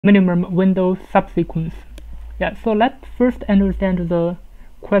minimum window subsequence. Yeah, so let's first understand the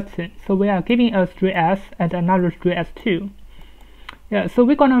question. So we are giving a string s and another string s2. Yeah, so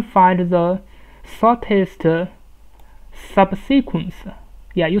we're gonna find the shortest subsequence.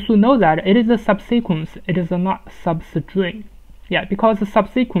 Yeah, you should know that it is a subsequence, it is not substring. Yeah, because the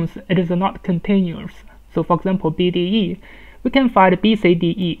subsequence, it is not continuous. So for example, BDE, we can find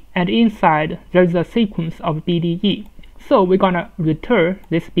BCDE, and inside there is a sequence of BDE. So we're gonna return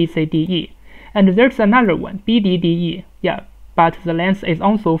this BCDE. And there's another one, BDDE. Yeah, but the length is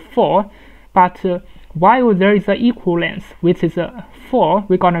also 4. But while there is an equal length, which is 4,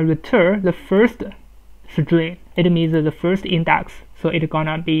 we're gonna return the first string. It means the first index. So it's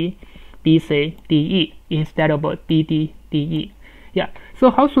gonna be BCDE instead of BDDE. Yeah,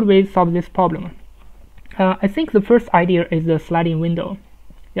 so how should we solve this problem? I think the first idea is the sliding window.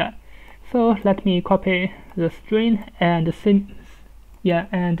 Yeah, so let me copy the string and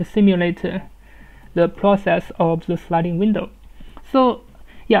simulate the process of the sliding window. So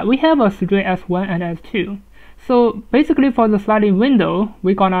yeah, we have a string s1 and s2. So basically for the sliding window,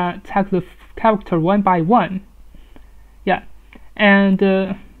 we're gonna check the character one by one. Yeah, and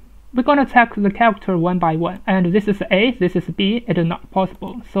we're gonna check the character one by one. And this is A, this is B. It is not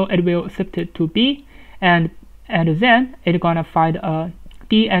possible, so it will shift it to B, and then it's gonna find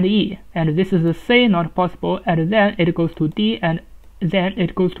D and E. And this is C, not possible. And then it goes to D, and then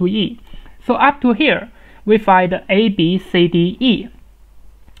it goes to E. So up to here, we find A, B, C, D, E.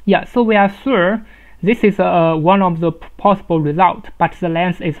 Yeah, so we are sure this is one of the possible results, but the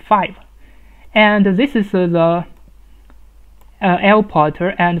length is 5. And this is the L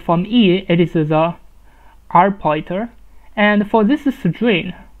pointer, and from E, it is the R pointer. And for this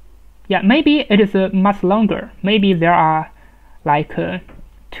string, yeah, maybe it is much longer. Maybe there are like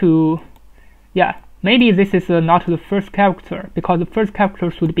two, yeah, maybe this is not the first character, because the first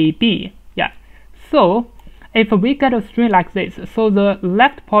character should be B. Yeah, so if we get a string like this, so the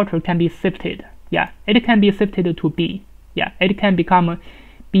left pointer can be shifted. Yeah, it can be shifted to B. Yeah, it can become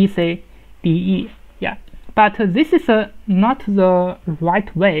BCDE. Yeah, but this is not the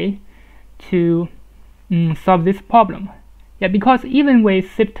right way to solve this problem. Yeah, because even we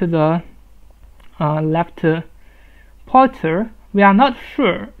shift the left pointer, we are not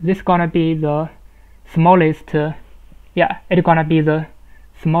sure this is gonna be the smallest. Yeah, it's gonna be the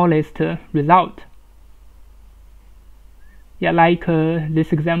smallest result. Yeah, like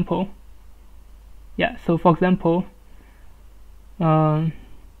this example. Yeah, so for example, yeah,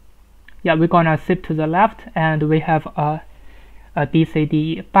 we're gonna shift to the left, and we have a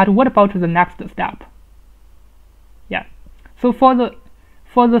BCDE. But what about the next step? Yeah, so for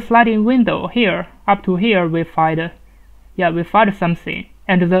the sliding window here, up to here, we find something,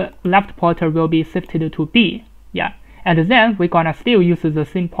 and the left pointer will be shifted to B. Yeah, and then we're gonna still use the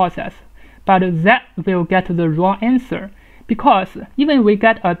same process, but that will get the wrong answer, because even we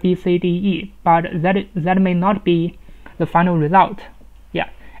get a BCDE, but that may not be the final result. Yeah,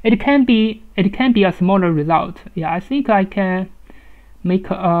 it can be a smaller result. Yeah, I think I can make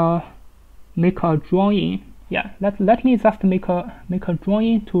a drawing. Yeah, let me just make a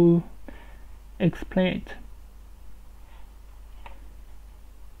drawing to explain it.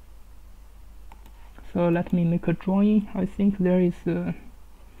 So let me make a drawing. I think there is a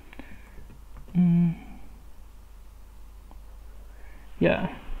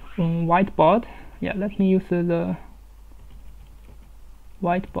whiteboard. Yeah, let me use the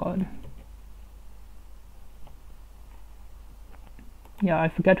whiteboard. Yeah, I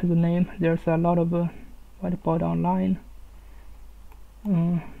forget the name. There's a lot of whiteboard online.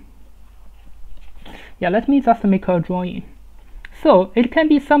 Yeah, let me just make a drawing. So it can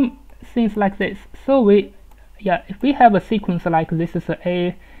be some things like this. So if we have a sequence like this is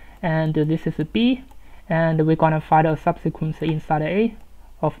A and this is B, and we're gonna find a subsequence inside A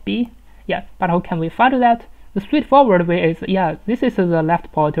of B. Yeah, but how can we find that? The straightforward way is, yeah, this is the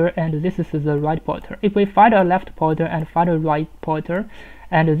left pointer and this is the right pointer. If we find a left pointer and find a right pointer,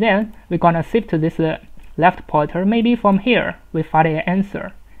 and then we're gonna shift this left pointer, maybe from here we find an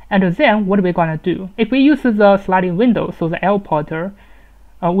answer. And then what are we gonna do? If we use the sliding window, so the L pointer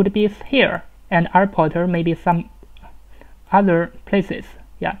would be here, and R pointer maybe some other places.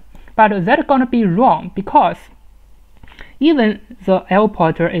 Yeah, but that's gonna be wrong, because even the L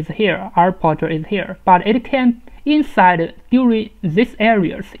pointer is here, R pointer is here, but it can inside during these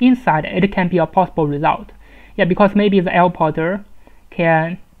areas inside it can be a possible result. Yeah, because maybe the L pointer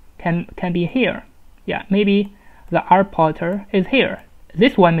can be here. Yeah, maybe the R pointer is here.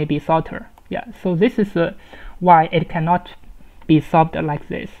 This one may be shorter. Yeah, so this is why it cannot be solved like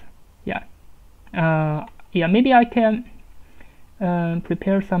this. Yeah, yeah, maybe I can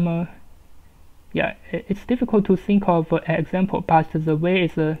prepare some. Yeah, it's difficult to think of an example, but the way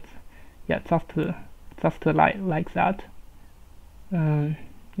is yeah, just like that.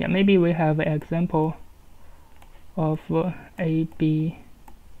 Yeah, maybe we have an example of A, B,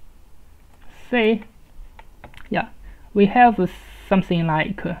 C. Yeah, we have something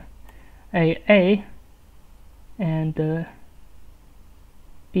like A and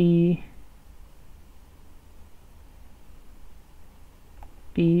B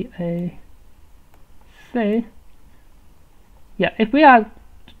A C. Yeah, if we are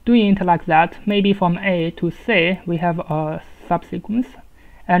doing it like that, maybe from A to C we have a subsequence,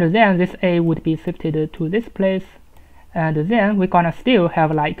 and then this A would be shifted to this place, and then we're gonna still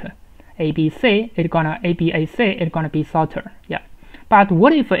have like ABC, it's gonna ABAC, it's gonna be shorter. Yeah, but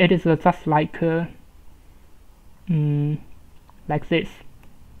what if it is just like this?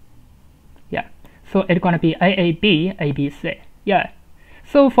 Yeah, so it's gonna be AAB ABC. Yeah,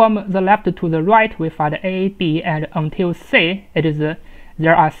 so from the left to the right we find A, B, and until C it is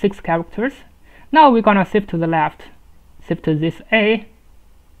there are 6 characters. Now we're gonna shift to the left, shift to this A.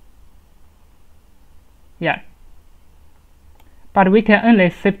 Yeah, but we can only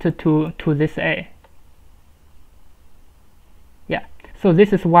shift to this A. Yeah, so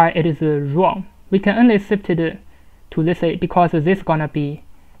this is why it is wrong. We can only shift it to this A because this is gonna be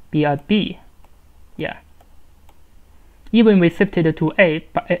a B. Yeah, even we shifted it to A,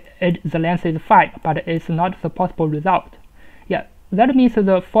 but the length is 5, but it's not the possible result. Yeah, that means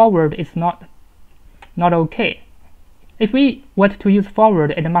the forward is not okay. If we want to use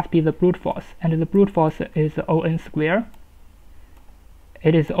forward, it must be the brute force, and the brute force is O(n) square.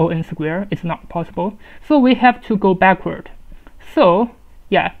 It is O(n) square. It's not possible. So we have to go backward. So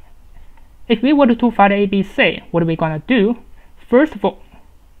yeah, if we want to find ABC, what are we gonna do? First of all,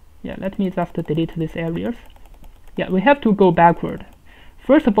 yeah, let me just delete these areas. Yeah, we have to go backward.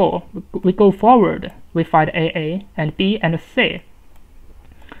 First of all, we go forward. We find AA and B and C.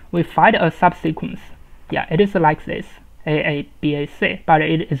 We find a subsequence. Yeah, it is like this, AA, BA, C, but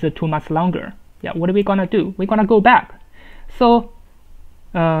it is too much longer. Yeah, what are we gonna do? We're gonna go back. So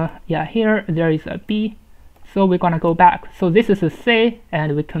yeah, here there is a B, so we're gonna go back. So this is a C,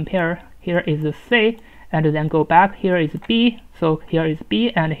 and we compare. Here is a C, and then go back. Here is B, so here is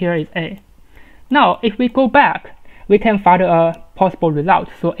B, and here is A. Now, if we go back, we can find a possible result.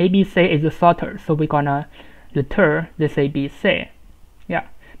 So ABC is shorter, so we're gonna return this ABC. Yeah,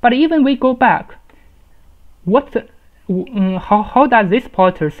 but even we go back, how does this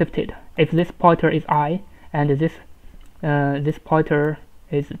pointer shifted? If this pointer is I and this pointer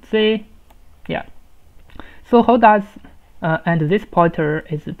is Z, yeah. So how does and this pointer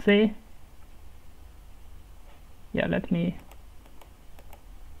is Z? Yeah, let me.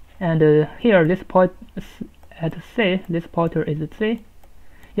 And here this point at C, this pointer is Z.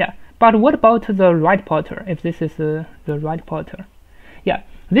 Yeah, but what about the right pointer? If this is the right pointer, yeah,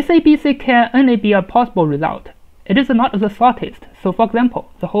 this ABC can only be a possible result. It is not the shortest. So for example,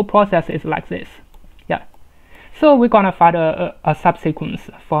 the whole process is like this. Yeah, so we're gonna find a subsequence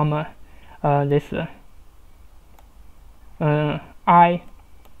from this I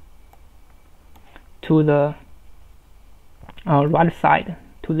to the right side,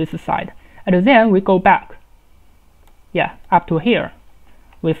 to this side, and then we go back. Yeah, up to here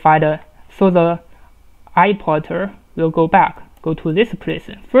we find so the I pointer will go back, go to this place.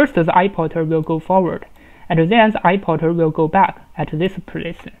 First the I pointer will go forward, and then the I pointer will go back at this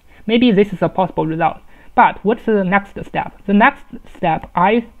place. Maybe this is a possible result, but what's the next step? The next step,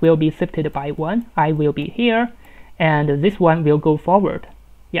 I will be shifted by 1, I will be here, and this one will go forward.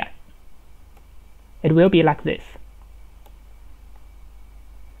 Yeah, it will be like this.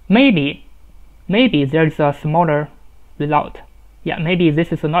 Maybe there is a smaller result. Yeah, maybe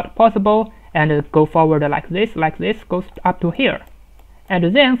this is not possible, and go forward like this, goes up to here.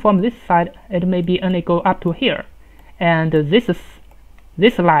 And then from this side, it may be only go up to here. And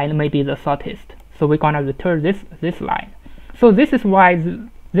this line may be the shortest. So we're gonna return this line. So this is why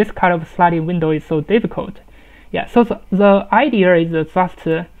this kind of sliding window is so difficult. Yeah, so the idea is just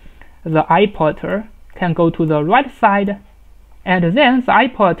the I pointer can go to the right side, and then the I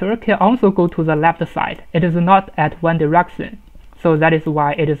pointer can also go to the left side. It is not at one direction. So that is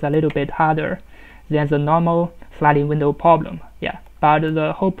why it is a little bit harder than the normal sliding window problem. Yeah, but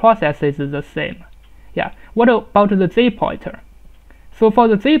the whole process is the same. Yeah, what about the Z pointer? So for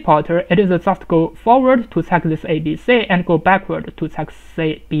the Z pointer, it is just go forward to check this ABC and go backward to check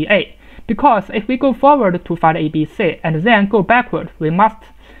CBA. Because if we go forward to find ABC and then go backward, we must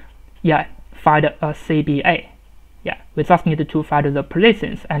find a CBA. Yeah, we just need to find the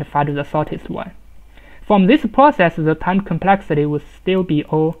positions and find the shortest one. from this process, the time complexity would still be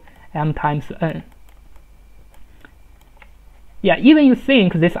O m times n. Yeah, even you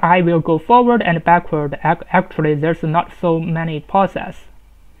think this I will go forward and backward, actually there's not so many processes.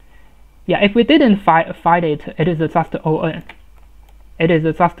 Yeah, if we didn't find it, it is just On. It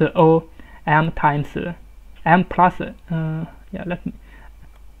is just O m times m plus.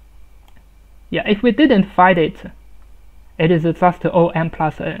 If we didn't find it, it is just O m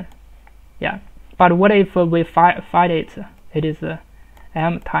plus n. Yeah, but what if we find it? It is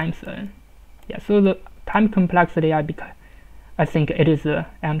m times n. Yeah, so the time complexity I think it is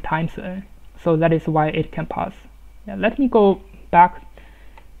m times n. So that is why it can pass. Yeah, let me go back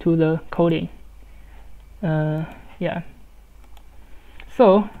to the coding.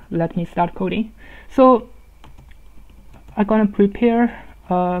 So let me start coding. So I'm gonna prepare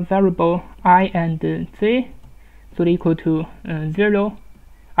a variable I and z should equal to 0.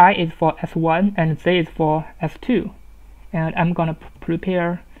 I is for s1 and z is for s2, and I'm gonna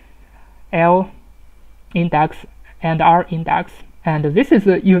prepare L index and R index, and this is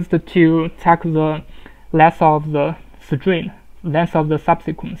used to check the length of the string, length of the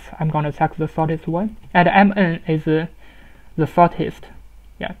subsequence. I'm gonna check the shortest one, and mn is the shortest,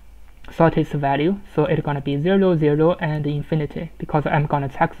 shortest value, so it's gonna be 0, 0, and infinity, because I'm gonna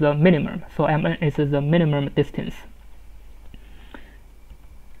check the minimum, so mn is the minimum distance.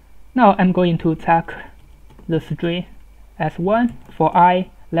 Now I'm going to check the string s1 for I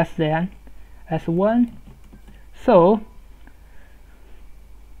less than s1. So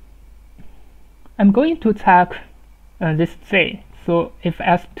I'm going to check this z. So if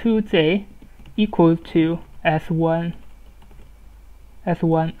s2j equals to s1i,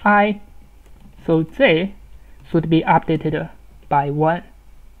 so j should be updated by 1.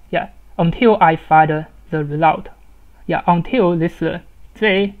 Yeah, until I find the result. Yeah, until this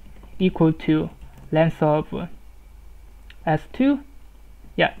j equal to length of s2.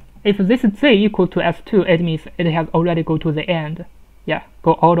 Yeah, if this j equal to s2, it means it has already go to the end. Yeah,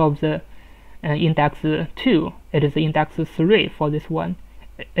 go out of the index 2. It is index 3 for this one.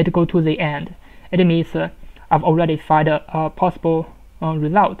 It go to the end. It means I've already found a possible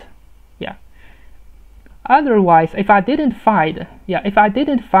result. Yeah. Otherwise, if I didn't find,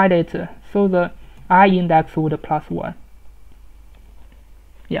 it, so the I index would plus 1.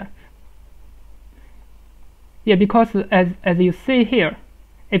 Yeah. Yeah, because as you see here,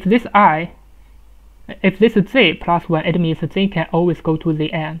 if this j plus 1, it means j can always go to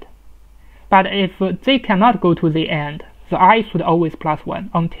the end. But if j cannot go to the end, the I should always plus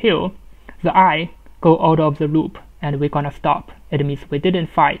 1 until the I go out of the loop, and we're gonna stop. It means we didn't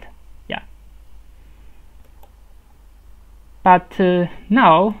find. Yeah. But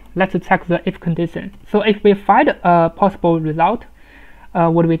now let's check the if condition. So if we find a possible result,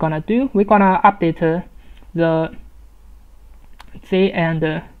 what are we gonna do? We're gonna update the j and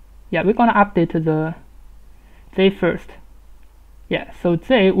we're gonna update the j first. Yeah, so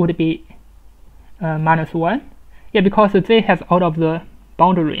j would be minus 1. Yeah, because j has out of the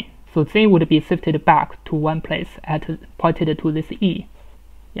boundary, so j would be shifted back to one place pointed to this e.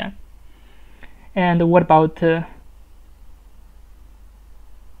 Yeah. And what about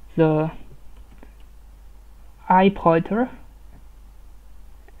the I pointer?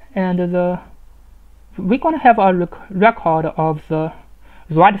 And we're gonna have a record of the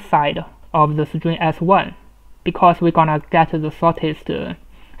right side of the string s1, because we're gonna get the shortest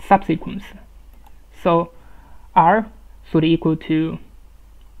subsequence. So R should equal to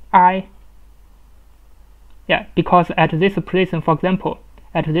I. Yeah, because at this position, for example,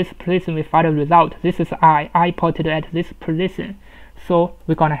 at this position we find a result. This is I pointed at this position. So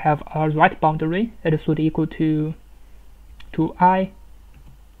we're gonna have a right boundary. It should equal to I.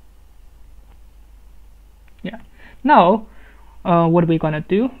 Yeah. Now, what we're gonna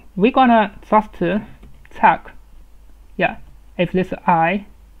do? We're gonna just check. Yeah, if this I.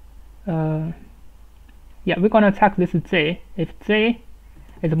 We're gonna check this j. If j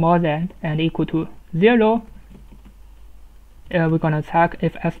is more than and equal to 0, we're gonna check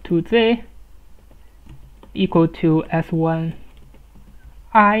if s2j equal to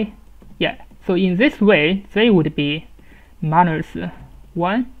s1i. Yeah, so in this way, j would be minus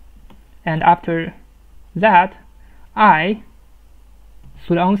 1, and after that, I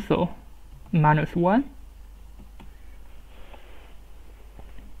should also minus 1.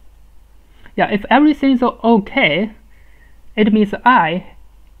 Yeah, if everything is okay, it means I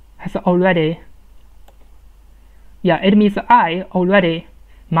has already,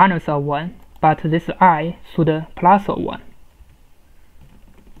 minus a 1, but this I should plus a 1.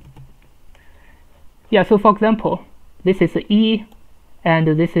 Yeah, so for example, this is E and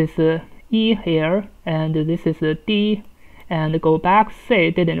this is E here, and this is a D, and go back,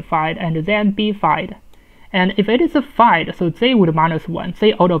 C didn't find, and then B find. And if it is a find, so Z would minus 1,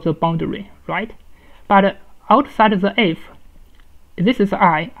 Z out of the boundary, right? But outside the if, this is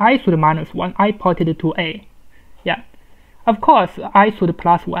I should minus 1, I ported to A. Yeah. Of course, I should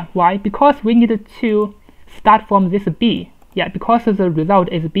plus 1. Why? Because we need to start from this B. Yeah, because the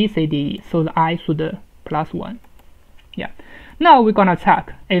result is B, C, D, E, so the I should plus 1. Yeah. Now we're gonna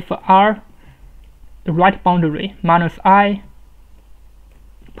check if R, the right boundary, minus I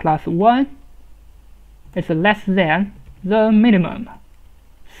plus 1 is less than the minimum.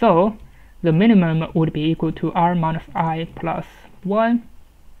 So the minimum would be equal to R minus I plus 1.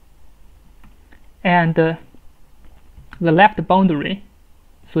 And the left boundary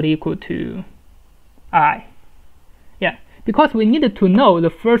should equal to I. Yeah, because we needed to know the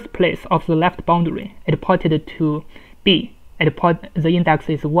first place of the left boundary. It ported to B. The index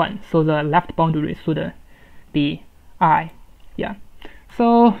is 1, so the left boundary should be I. Yeah.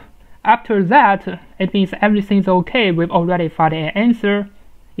 So after that, it means everything's okay. We've already found an answer.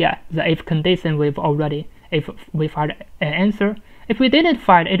 Yeah, the if condition if we find an answer. If we didn't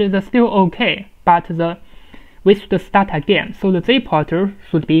find it, is still okay, but we should start again. So the Z pointer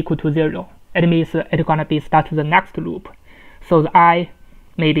should be equal to 0. It means it's gonna be start the next loop. So the I,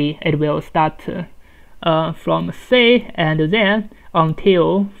 maybe it will start from C and then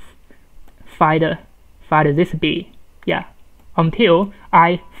until find this B. Yeah, until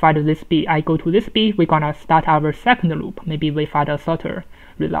I find this B, I go to this B, we're gonna start our second loop. Maybe we find a shorter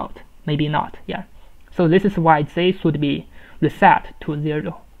result, maybe not. Yeah. So this is why Z should be reset to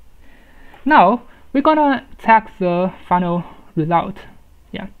 0. Now we're gonna check the final result.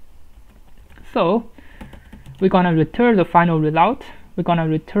 Yeah. So we're gonna return the final result. We're gonna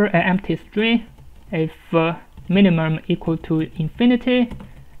return an empty string if minimum equal to infinity.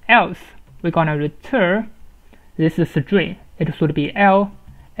 Else we're gonna return this string. It should be L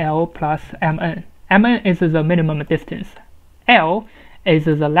plus Mn. Mn is the minimum distance. L is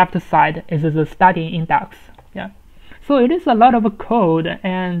the left side, is the starting index. Yeah. So it is a lot of code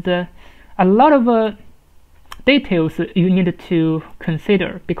and a lot of details you need to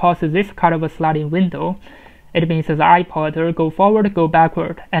consider, because this kind of a sliding window, it means the I pointer go forward, go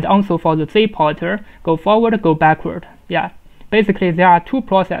backward, and also for the Z pointer go forward, go backward. Yeah, basically there are two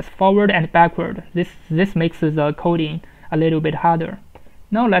processes, forward and backward. This makes the coding a little bit harder.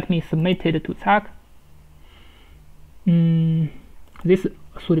 Now let me submit it to check. This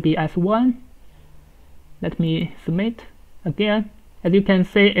should be S1. Let me submit again. As you can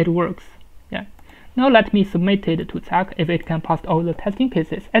see, it works. Yeah. Now let me submit it to check if it can pass all the testing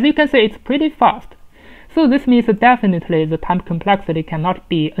cases. As you can see, it's pretty fast. So this means definitely the time complexity cannot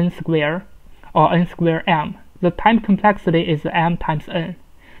be n squared or n squared m. The time complexity is m times n.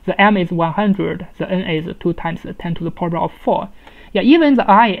 The m is 100, the n is 2 times 10 to the power of 4. Yeah, even the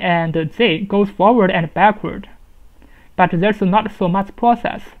I and Z goes forward and backward, but there's not so much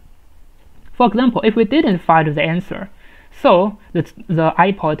process. For example, if we didn't find the answer, so the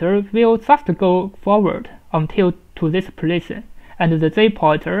I pointer will just go forward until to this position, and the Z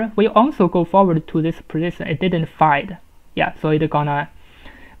pointer will also go forward to this position. It didn't find. Yeah, so it's gonna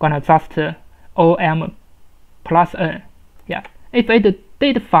just OM plus N. Yeah, if it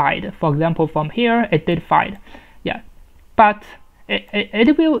did find, for example, from here it did find. Yeah, but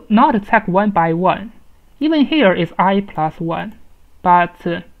it will not check one by one. Even here is I plus 1, but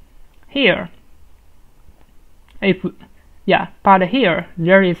here, but here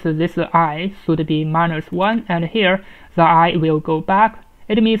there is this I should be minus 1, and here the I will go back.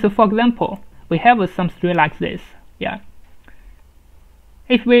 It means, for example, we have some string like this. Yeah.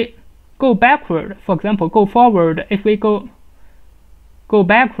 If we go backward, for example, go forward, if we go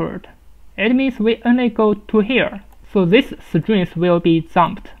backward, it means we only go to here. So this strings will be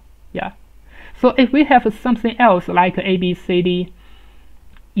jumped. Yeah. So if we have something else like A, B, C, D,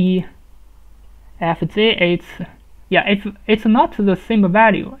 E, F, G, if it's not the same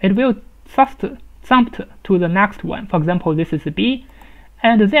value, it will just jump to the next one. For example, this is B,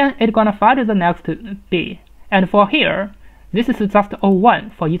 and then it's gonna find the next B. And for here, this is just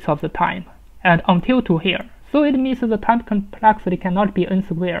 01 for each of the time, and until to here. So it means the time complexity cannot be n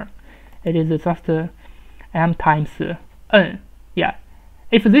squared. It is just m times n. Yeah.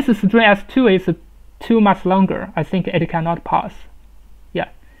 If this string S2 is too much longer, I think it cannot pass. Yeah,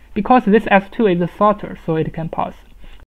 because this S2 is shorter, so it can pass.